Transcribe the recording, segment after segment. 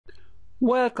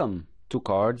Welcome to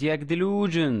Cardiac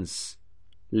Delusions.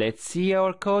 Let's see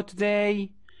our code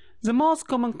today. The most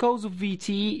common cause of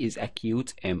VT is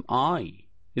acute MI.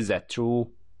 Is that true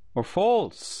or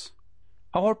false?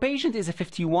 Our patient is a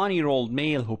 51-year-old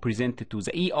male who presented to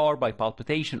the ER by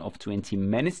palpitation of 20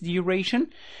 minutes duration.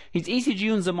 His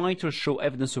ECG on the monitor show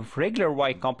evidence of regular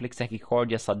Y-complex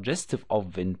tachycardia suggestive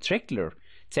of ventricular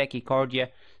tachycardia,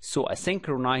 so a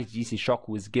synchronized DC shock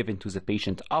was given to the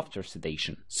patient after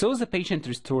sedation. So the patient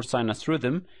restored sinus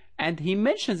rhythm, and he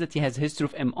mentions that he has a history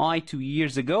of MI 2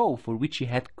 years ago, for which he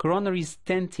had coronary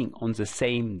stenting on the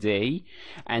same day,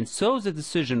 and so the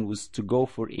decision was to go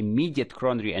for immediate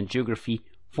coronary angiography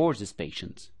for this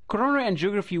patient. Coronary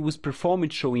angiography was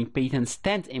performed showing patent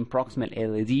stent in proximal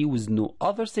LAD with no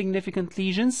other significant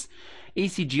lesions.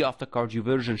 ECG after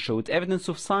cardioversion showed evidence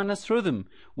of sinus rhythm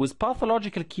with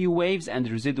pathological Q waves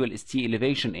and residual ST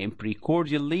elevation in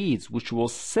precordial leads, which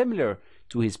was similar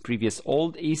to his previous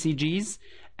old ECGs.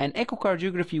 An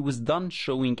echocardiography was done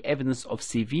showing evidence of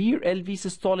severe LV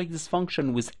systolic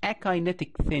dysfunction with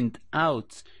akinetic thinned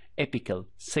out apical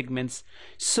segments.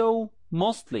 So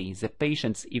mostly the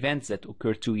patient's events that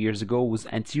occurred 2 years ago was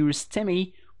anterior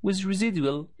STEMI with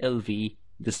residual LV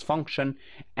dysfunction,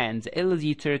 and the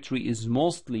LAD territory is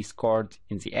mostly scarred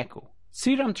in the echo.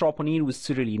 Serum troponin was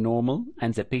serially normal,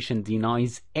 and the patient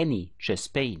denies any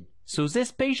chest pain. So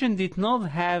this patient did not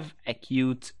have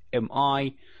acute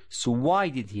MI, so why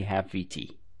did he have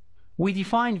VT? We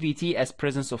define VT as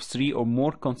presence of 3 or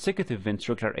more consecutive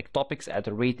ventricular ectopics at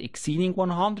a rate exceeding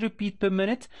 100 beats per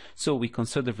minute, so we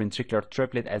consider ventricular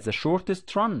triplet as the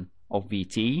shortest run of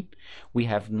VT. We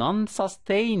have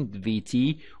non-sustained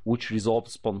VT, which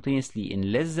resolves spontaneously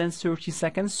in less than 30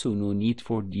 seconds, so no need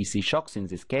for DC shocks in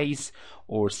this case,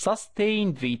 or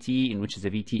sustained VT, in which the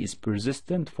VT is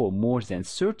persistent for more than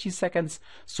 30 seconds,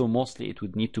 so mostly it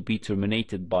would need to be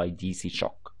terminated by DC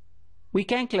shock. We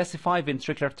can classify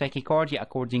ventricular tachycardia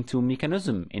according to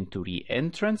mechanism into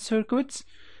re-entrant circuits,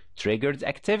 triggered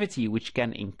activity, which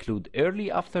can include early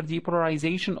after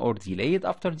depolarization or delayed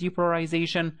after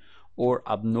depolarization, or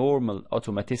abnormal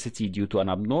automaticity due to an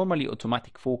abnormally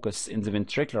automatic focus in the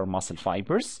ventricular muscle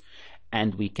fibers.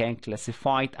 And we can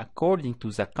classify it according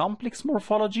to the complex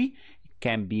morphology.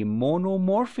 Can be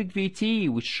monomorphic VT,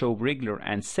 which show regular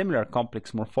and similar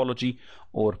complex morphology,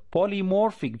 or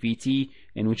polymorphic VT,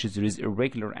 in which there is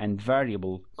irregular and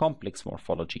variable complex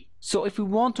morphology. So if we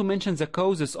want to mention the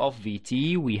causes of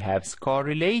VT, we have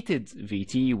scar-related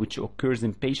VT, which occurs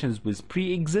in patients with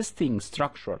pre-existing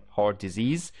structural heart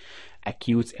disease,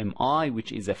 acute MI,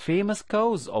 which is a famous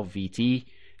cause of VT,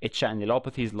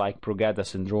 channelopathies like Brugada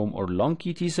syndrome or lung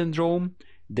QT syndrome,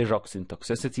 digoxin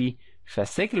toxicity,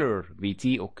 fascicular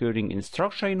VT occurring in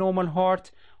structurally normal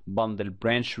heart, bundle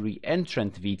branch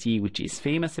re-entrant VT, which is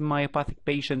famous in myopathic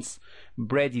patients,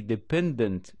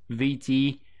 Brady-dependent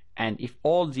VT, and if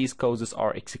all these causes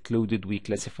are excluded, we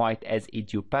classify it as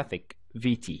idiopathic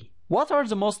VT. What are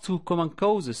the most two common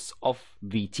causes of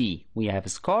VT? We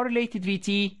have scar-related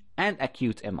VT and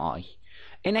acute MI.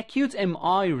 In acute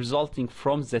MI resulting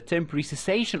from the temporary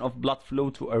cessation of blood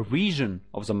flow to a region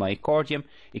of the myocardium,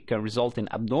 it can result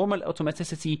in abnormal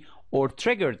automaticity or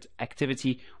triggered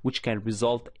activity, which can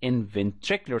result in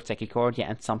ventricular tachycardia,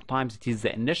 and sometimes it is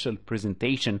the initial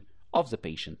presentation of the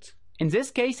patient. In this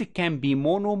case, it can be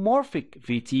monomorphic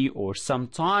VT or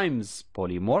sometimes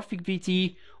polymorphic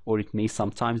VT, or it may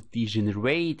sometimes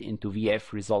degenerate into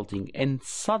VF, resulting in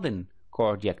sudden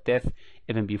cardiac death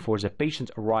even before the patient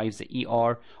arrives at the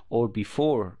ER or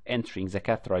before entering the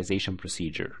catheterization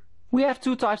procedure. We have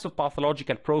two types of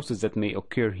pathological processes that may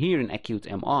occur here in acute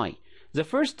MI. The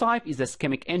first type is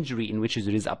ischemic injury, in which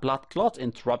there is a blood clot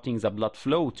interrupting the blood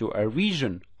flow to a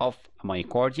region of a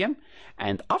myocardium,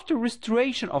 and after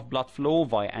restoration of blood flow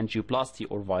via angioplasty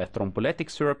or via thrombolytic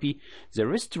therapy, the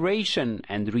restoration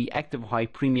and reactive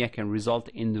hyperemia can result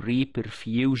in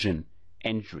reperfusion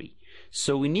injury.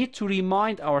 So we need to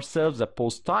remind ourselves that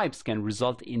both types can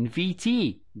result in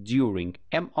VT during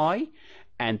MI,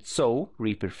 and so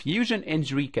reperfusion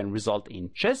injury can result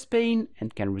in chest pain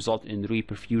and can result in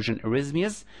reperfusion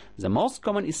arrhythmias. The most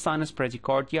common is sinus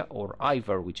bradycardia or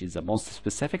IVR, which is the most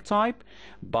specific type,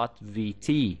 but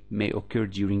VT may occur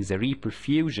during the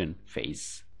reperfusion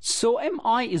phase. So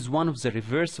MI is one of the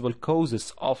reversible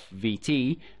causes of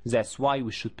VT. That's why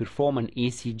we should perform an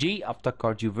ECG after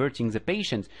cardioverting the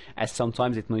patient, as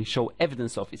sometimes it may show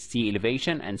evidence of ST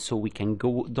elevation, and so we can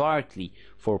go directly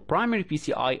for primary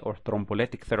PCI or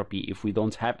thrombolytic therapy if we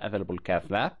don't have available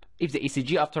cath lab. If the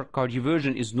ECG after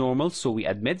cardioversion is normal, so we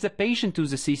admit the patient to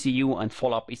the CCU and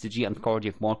follow up ECG and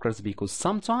cardiac markers, because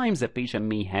sometimes the patient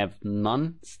may have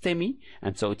non-STEMI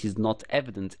and so it is not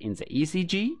evident in the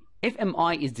ECG. If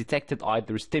MI is detected,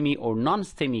 either STEMI or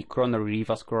non-STEMI coronary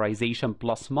revascularization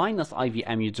plus minus IV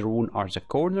amiodarone are the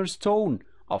cornerstone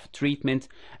of treatment,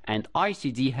 and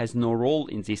ICD has no role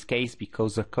in this case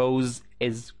because the cause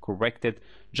is corrected,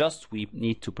 just we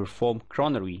need to perform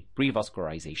coronary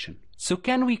revascularization. So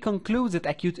can we conclude that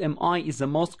acute MI is the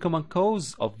most common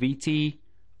cause of VT?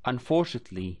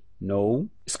 Unfortunately, no.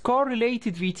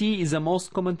 Scar-related VT is the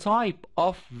most common type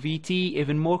of VT,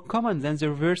 even more common than the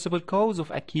reversible cause of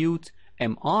acute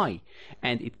MI,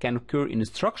 and it can occur in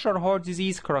structural heart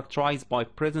disease characterized by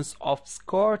presence of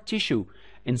scar tissue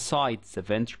inside the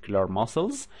ventricular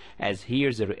muscles, as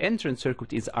here the reentrant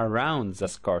circuit is around the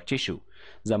scar tissue.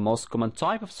 The most common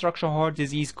type of structural heart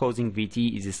disease causing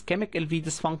VT is ischemic LV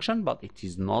dysfunction, but it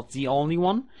is not the only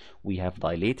one. We have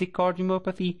dilated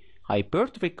cardiomyopathy,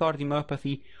 hypertrophic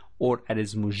cardiomyopathy, or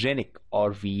arrhythmogenic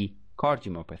RV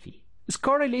cardiomyopathy.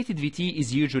 Scar-related VT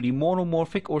is usually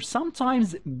monomorphic or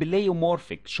sometimes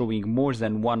pleomorphic, showing more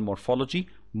than one morphology,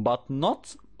 but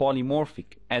not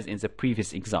polymorphic as in the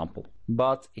previous example.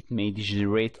 But it may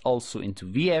degenerate also into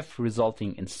VF,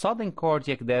 resulting in sudden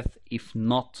cardiac death if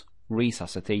not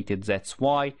resuscitated. That's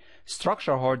why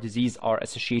structural heart disease are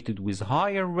associated with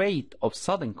higher rate of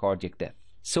sudden cardiac death.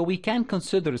 So we can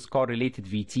consider scar-related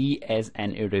VT as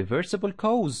an irreversible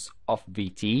cause of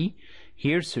VT.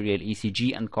 Here serial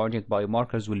ECG and cardiac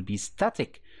biomarkers will be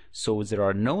static, so there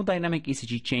are no dynamic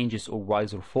ECG changes or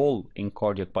rise or fall in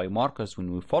cardiac biomarkers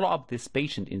when we follow up this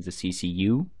patient in the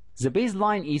CCU. The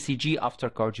baseline ECG after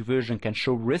cardioversion can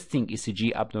show resting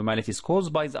ECG abnormalities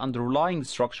caused by the underlying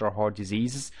structural heart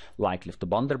diseases like left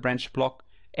bundle branch block,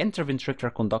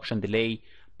 interventricular conduction delay,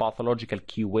 pathological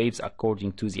Q waves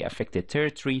according to the affected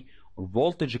territory, or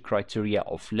voltage criteria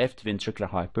of left ventricular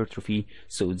hypertrophy.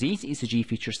 So these ECG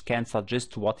features can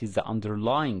suggest what is the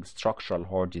underlying structural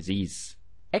heart disease.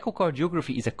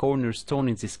 Echocardiography is a cornerstone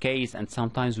in this case, and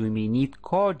sometimes we may need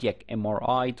cardiac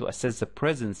MRI to assess the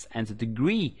presence and the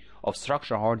degree of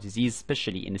structural heart disease,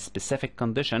 especially in a specific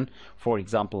condition, for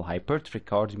example hypertrophic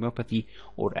cardiomyopathy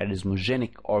or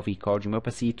arrhythmogenic RV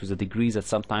cardiomyopathy, to the degree that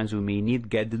sometimes we may need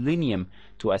gadolinium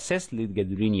to assess lead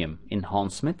gadolinium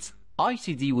enhancement.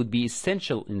 ICD would be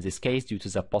essential in this case due to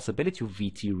the possibility of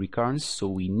VT recurrence, so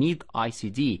we need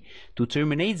ICD to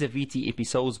terminate the VT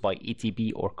episodes by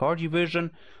ETP or cardioversion,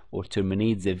 or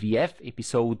terminate the VF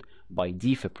episode by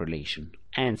defibrillation.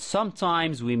 And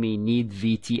sometimes we may need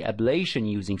VT ablation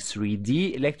using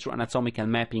 3D electroanatomical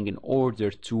mapping in order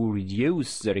to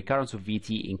reduce the recurrence of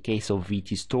VT in case of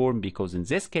VT storm, because in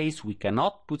this case we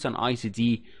cannot put an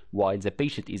ICD while the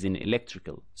patient is in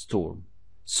electrical storm.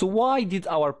 So why did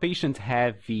our patient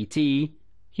have VT?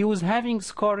 He was having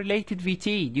scar-related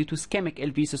VT due to ischemic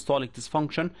LV systolic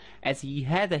dysfunction, as he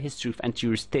had a history of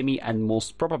anterior STEMI and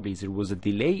most probably there was a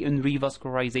delay in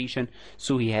revascularization,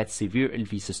 so he had severe LV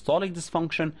systolic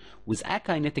dysfunction with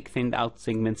akinetic thinned out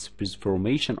segments with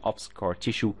formation of scar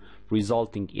tissue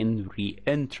resulting in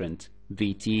reentrant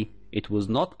VT. It was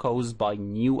not caused by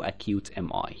new acute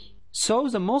MI. So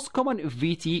the most common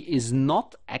VT is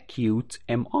not acute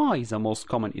MI. The most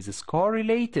common is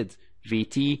scar-related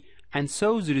VT, and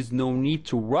so there is no need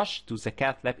to rush to the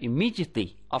cath lab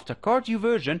immediately after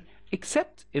cardioversion,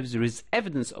 except if there is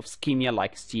evidence of ischemia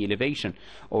like ST elevation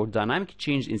or dynamic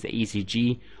change in the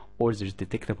ECG, or there is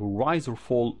detectable rise or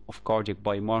fall of cardiac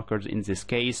biomarkers. In this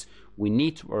case, we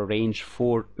need to arrange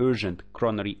for urgent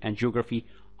coronary angiography.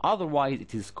 Otherwise,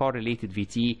 it is scar-related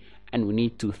VT, and we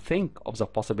need to think of the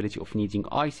possibility of needing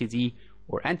ICD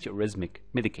or antiarrhythmic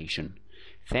medication.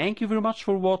 Thank you very much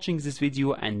for watching this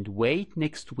video, and wait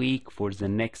next week for the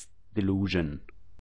next delusion.